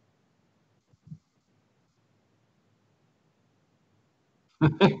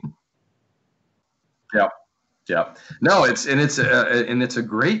 Yeah. Yeah. No, that's a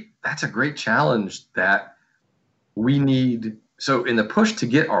great challenge that we need. So in the push to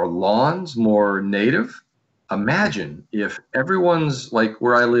get our lawns more native, imagine if everyone's like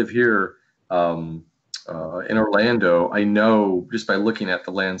where I live here, in Orlando, I know just by looking at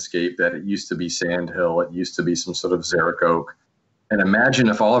the landscape that it used to be sandhill, it used to be some sort of xeric oak. And imagine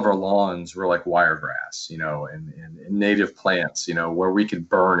if all of our lawns were like wiregrass, and native plants, where we could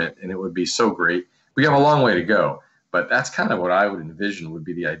burn it and it would be so great. We have a long way to go, but that's kind of what I would envision would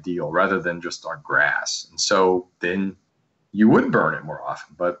be the ideal rather than just our grass. And so then you would burn it more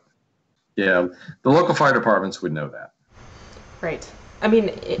often. But yeah, the local fire departments would know that. Right. I mean,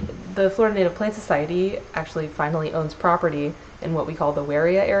 the Florida Native Plant Society actually finally owns property in what we call the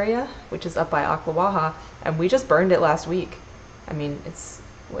Waria area, which is up by Ocklawaha, and we just burned it last week. I mean, it's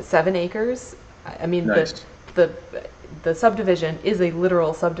 7 acres. I mean, Nice. the subdivision is a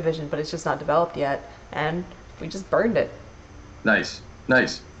literal subdivision, but it's just not developed yet, and we just burned it. Nice,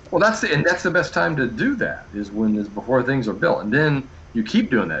 nice. Well, that's the best time to do that is before things are built, and then you keep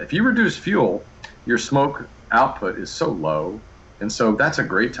doing that. If you reduce fuel, your smoke output is so low, and so that's a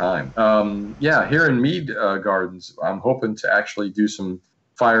great time. Yeah, here in Mead Gardens, I'm hoping to actually do some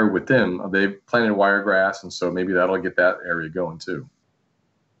fire with them. They've planted wiregrass, and so maybe that'll get that area going too.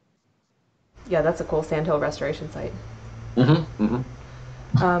 Yeah, that's a cool sandhill restoration site. Mm-hmm.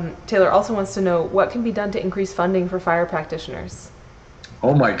 Mm-hmm. Taylor also wants to know what can be done to increase funding for fire practitioners.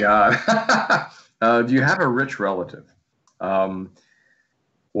 Oh my God. Do you have a rich relative? Um,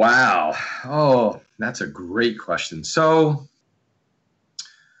 wow. Oh, that's a great question. So,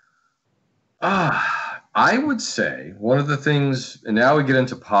 I would say one of the things, and now we get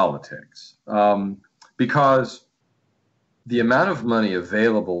into politics, because the amount of money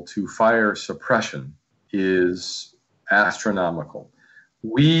available to fire suppression is astronomical.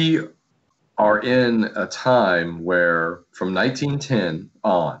 We are in a time where, from 1910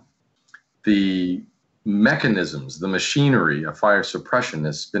 on, the mechanisms, the machinery of fire suppression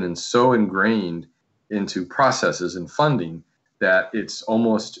has been so ingrained into processes and funding that it's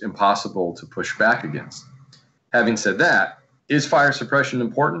almost impossible to push back against. Having said that, is fire suppression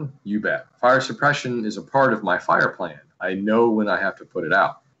important? You bet. Fire suppression is a part of my fire plan. I know when I have to put it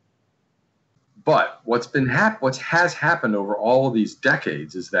out. But what has happened over all of these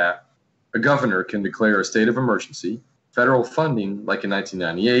decades is that a governor can declare a state of emergency. Federal funding, like in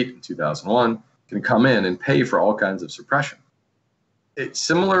 1998 and 2001, can come in and pay for all kinds of suppression.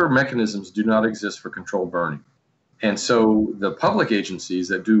 Similar mechanisms do not exist for controlled burning. And so the public agencies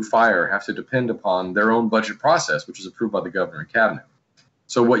that do fire have to depend upon their own budget process, which is approved by the governor and cabinet.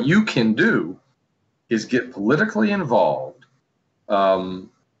 So what you can do is get politically involved,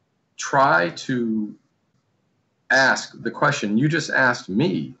 try to ask the question you just asked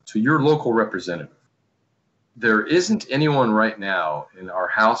me to your local representative. There isn't anyone right now in our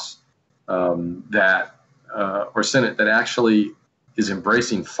House or Senate that actually is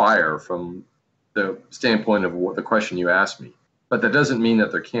embracing fire from the standpoint of what the question you asked me. But that doesn't mean that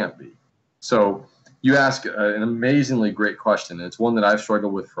there can't be. So you ask an amazingly great question, and it's one that I've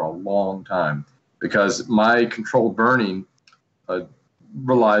struggled with for a long time because my controlled burning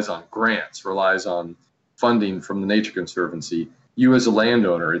relies on grants, relies on funding from the Nature Conservancy. You as a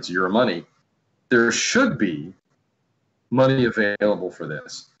landowner, it's your money. There should be money available for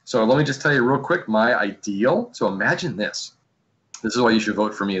this. So let me just tell you real quick my ideal. So imagine this. This is why you should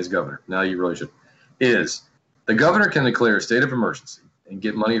vote for me as governor. Now you really should. Is the governor can declare a state of emergency and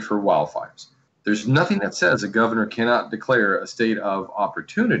get money for wildfires. There's nothing that says a governor cannot declare a state of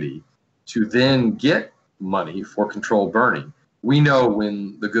opportunity to then get money for controlled burning. We know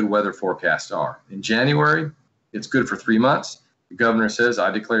when the good weather forecasts are. In January, it's good for 3 months. The governor says, I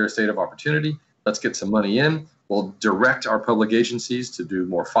declare a state of opportunity. Let's get some money in. We'll direct our public agencies to do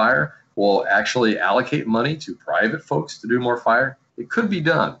more fire. We'll actually allocate money to private folks to do more fire. It could be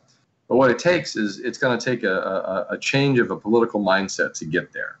done. But what it takes is it's going to take a change of a political mindset to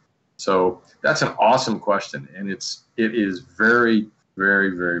get there. So that's an awesome question. And it is very, very,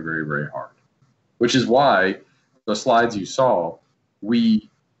 very, very, very hard, which is why the slides you saw, we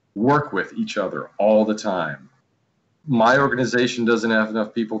work with each other all the time. My organization doesn't have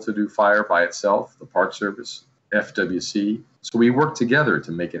enough people to do fire by itself, the Park Service, FWC. So we work together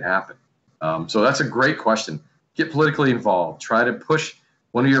to make it happen. So that's a great question. Get politically involved. Try to push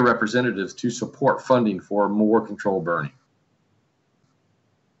one of your representatives to support funding for more controlled burning.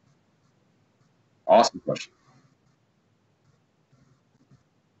 Awesome question.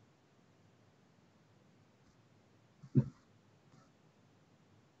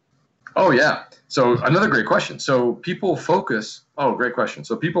 Oh yeah. So another great question. So people focus. Oh, great question.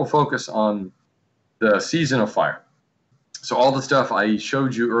 So people focus on the season of fire. So all the stuff I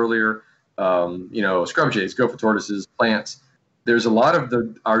showed you earlier, scrub jays, gopher tortoises, plants. There's a lot of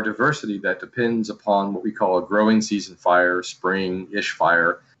our diversity that depends upon what we call a growing season fire, spring-ish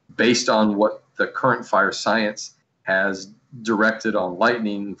fire, based on what the current fire science has directed on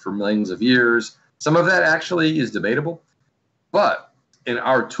lightning for millions of years. Some of that actually is debatable, but in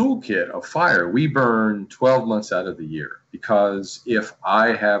our toolkit of fire, we burn 12 months out of the year, because if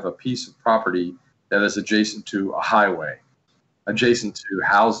I have a piece of property that is adjacent to a highway, adjacent to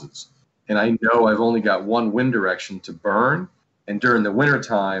houses, and I know I've only got one wind direction to burn, and during the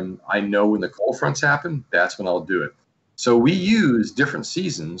wintertime, I know when the cold fronts happen, that's when I'll do it. So we use different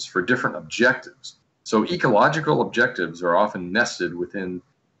seasons for different objectives. So ecological objectives are often nested within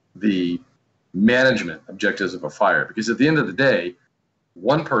the management objectives of a fire, because at the end of the day,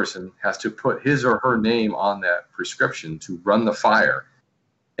 one person has to put his or her name on that prescription to run the fire,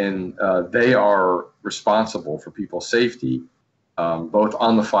 and they are responsible for people's safety, both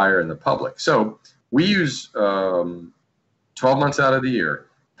on the fire and the public. So we use 12 months out of the year,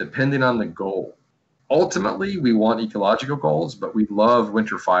 depending on the goal. Ultimately, we want ecological goals, but we love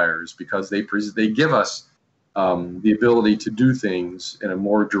winter fires because they give us the ability to do things in a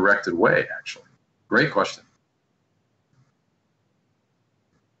more directed way, actually. Great question.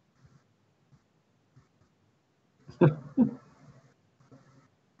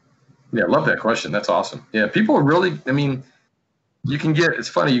 Yeah, I love that question. That's awesome. Yeah, people really, I mean, it's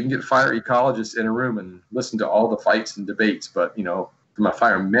funny, you can get fire ecologists in a room and listen to all the fights and debates, but, from a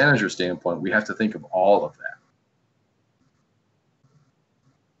fire manager standpoint, we have to think of all of that.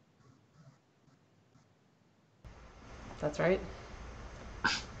 That's right.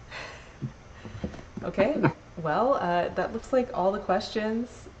 Okay. Well, that looks like all the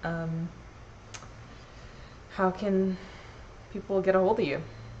questions. How can people get a hold of you?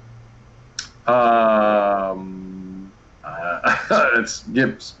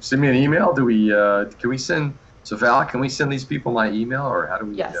 Send me an email. Can we send, so Val, can we send these people my email, or how do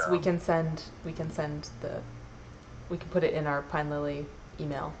we? Yes, we can send we can put it in our Pine Lily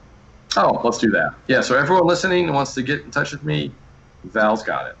email. Oh, let's do that. Yeah, so everyone listening wants to get in touch with me, Val's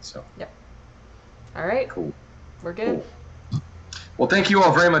got it. So. Yep. All right. Cool. We're good. Cool. Well, thank you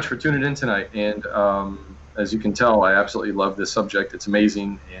all very much for tuning in tonight. And as you can tell, I absolutely love this subject. It's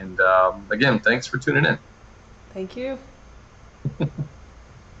amazing. And again, thanks for tuning in. Thank you.